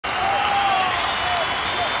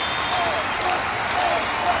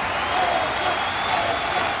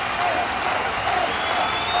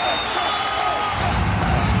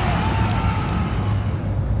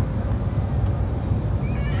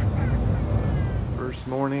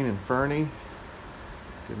morning in Fernie.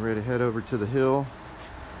 Getting ready to head over to the hill.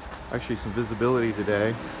 Actually some visibility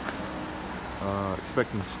today.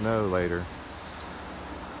 Expecting snow later.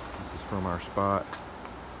 This is from our spot.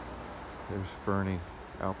 There's Fernie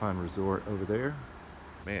Alpine Resort over there.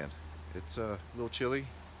 Man, it's a little chilly.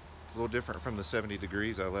 It's a little different from the 70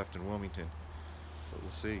 degrees I left in Wilmington. But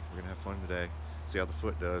we'll see. We're gonna have fun today. See how the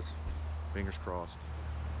foot does. Fingers crossed.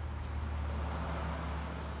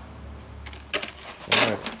 All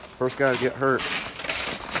right, first guy to get hurt.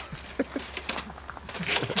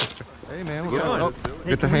 Hey man, what's up?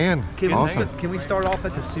 Get the hand. Awesome. Can we start off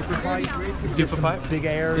at the super pipe? The super pipe? Big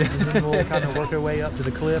air, and then we'll kind of work our way up to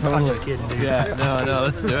the cliff. Totally. I'm just kidding, dude. Yeah, no,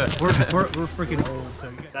 let's do it. We're freaking old,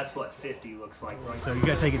 so that's what 50 looks like, right? So you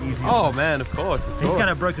gotta take it easy. Oh man, of course. He's got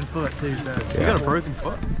a broken foot too, so. He's got a broken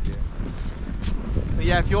foot. But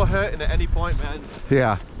yeah, if you're hurting at any point, man,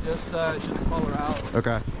 Yeah. just follow out.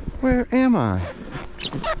 Okay. Where am I?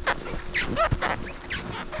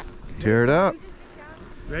 Tear it up.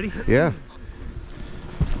 Ready? Yeah.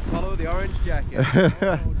 Follow the orange jacket.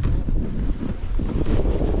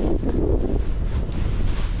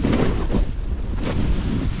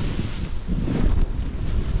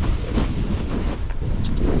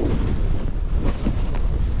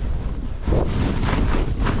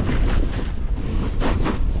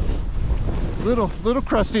 Little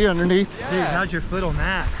crusty underneath. Yeah. Dude, how's your foot on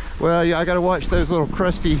that? Well, yeah, I gotta watch those little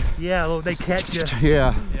crusty. Yeah, well, they catch you.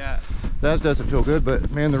 Yeah. Yeah. That doesn't feel good,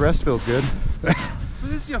 but man, the rest feels good. Well,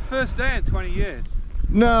 this is your first day in 20 years.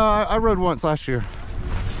 No, I rode once last year.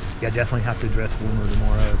 Yeah, definitely have to dress warmer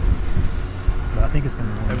tomorrow. But I think it's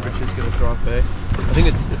gonna warm. Temperature's gonna drop, eh? I think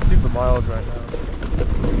it's super mild right now.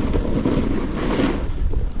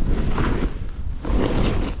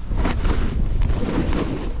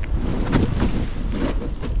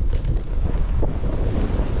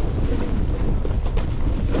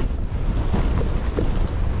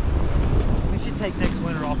 Take next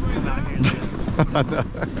winter off and come out here.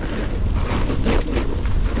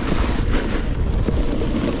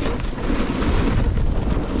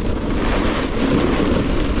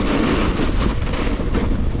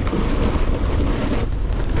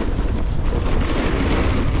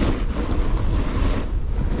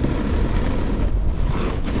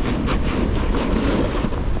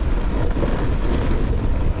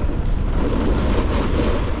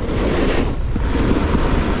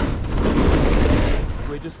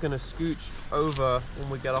 Gonna scooch over when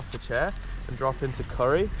we get off the chair and drop into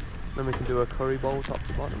curry, then we can do a curry bowl top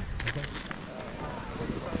to bottom. Okay.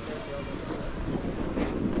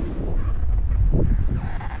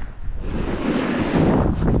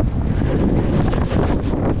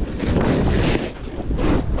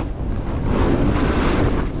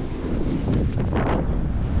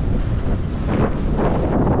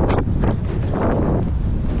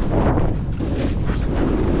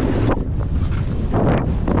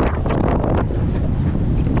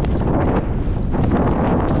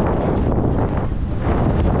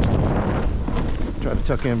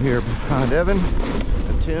 Tuck him here behind Evan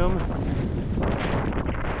and Tim.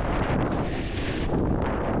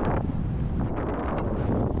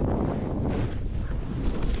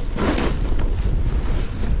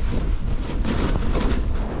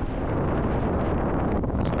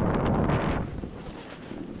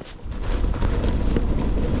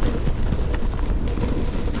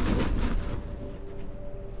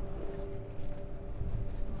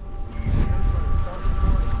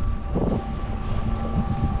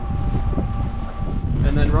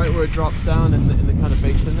 Right where it drops down in the kind of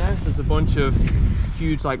basin there's a bunch of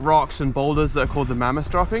huge like rocks and boulders that are called the mammoth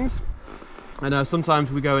droppings, and sometimes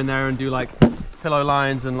we go in there and do like pillow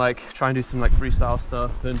lines and like try and do some like freestyle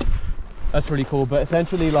stuff, and that's really cool. But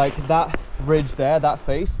essentially like that ridge there, that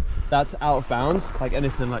face, that's out of bounds. Like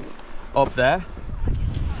anything like up there,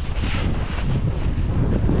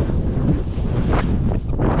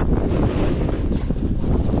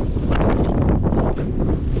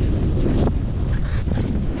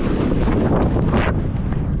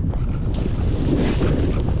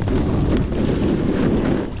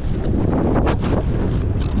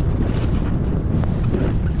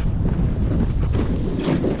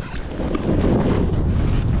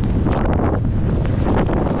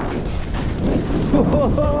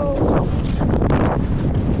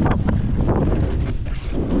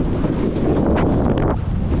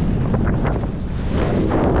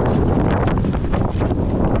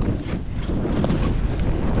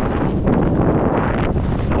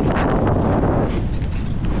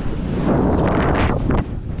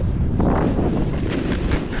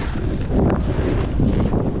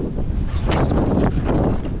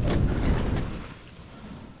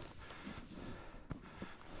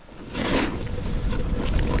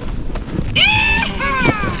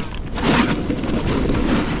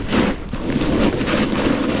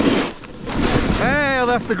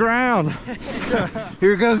 left the ground.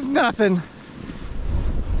 Here goes nothing.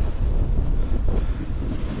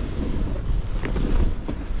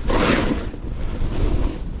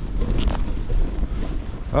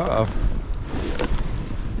 Uh-oh.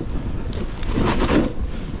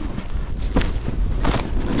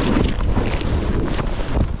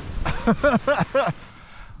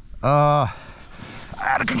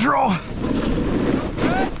 Out of control.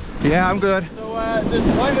 Yeah, I'm good. So there's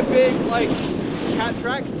quite a big like cat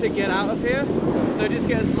track to get out of here. So just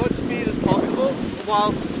get as much speed as possible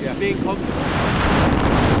while being comfortable.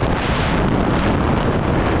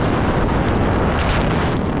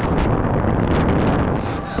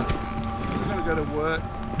 I'm gonna go to work.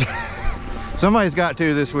 Somebody's got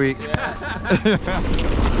to this week. Yeah.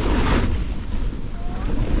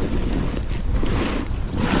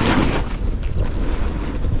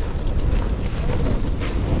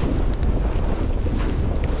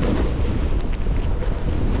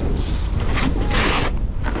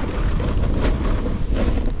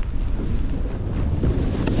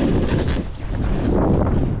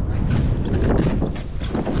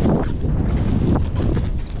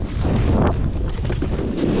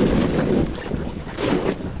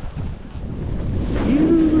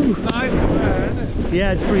 Nice, man.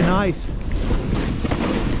 Yeah, it's pretty nice.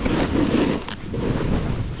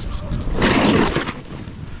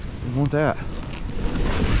 I want that.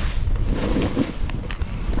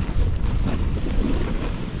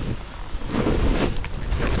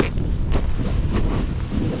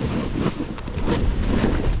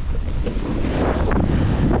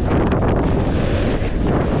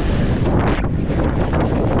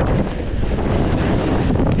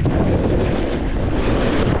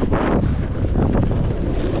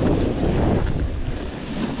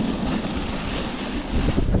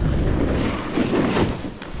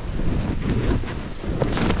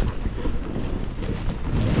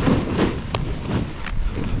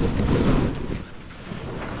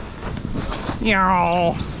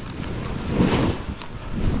 Meow.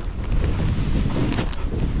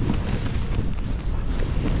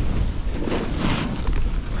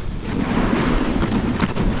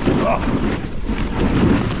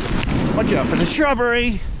 Watch out for the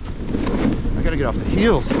shrubbery. I gotta get off the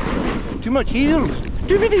heels. Too much heels.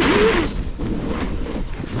 Too many heels.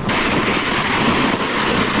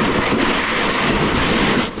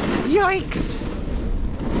 Yikes.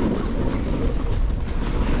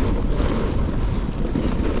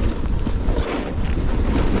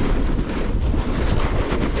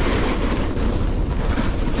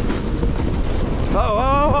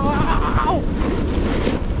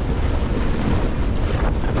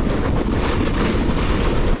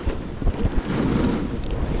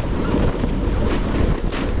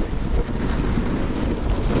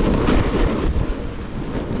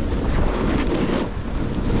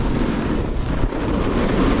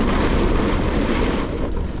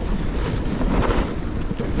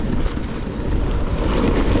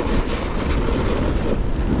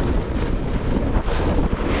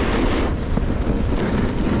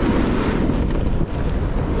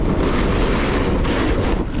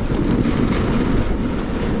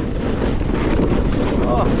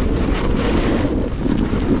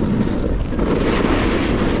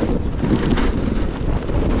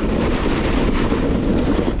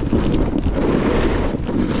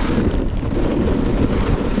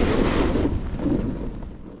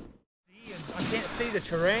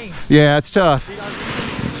 Terrain. Yeah, it's tough.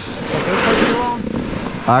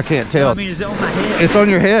 I can't tell. I mean, is it on my head? It's on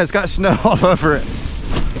your head. It's got snow all over it.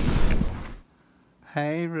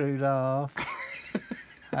 Hey, Rudolph.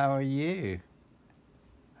 How are you?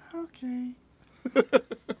 Okay.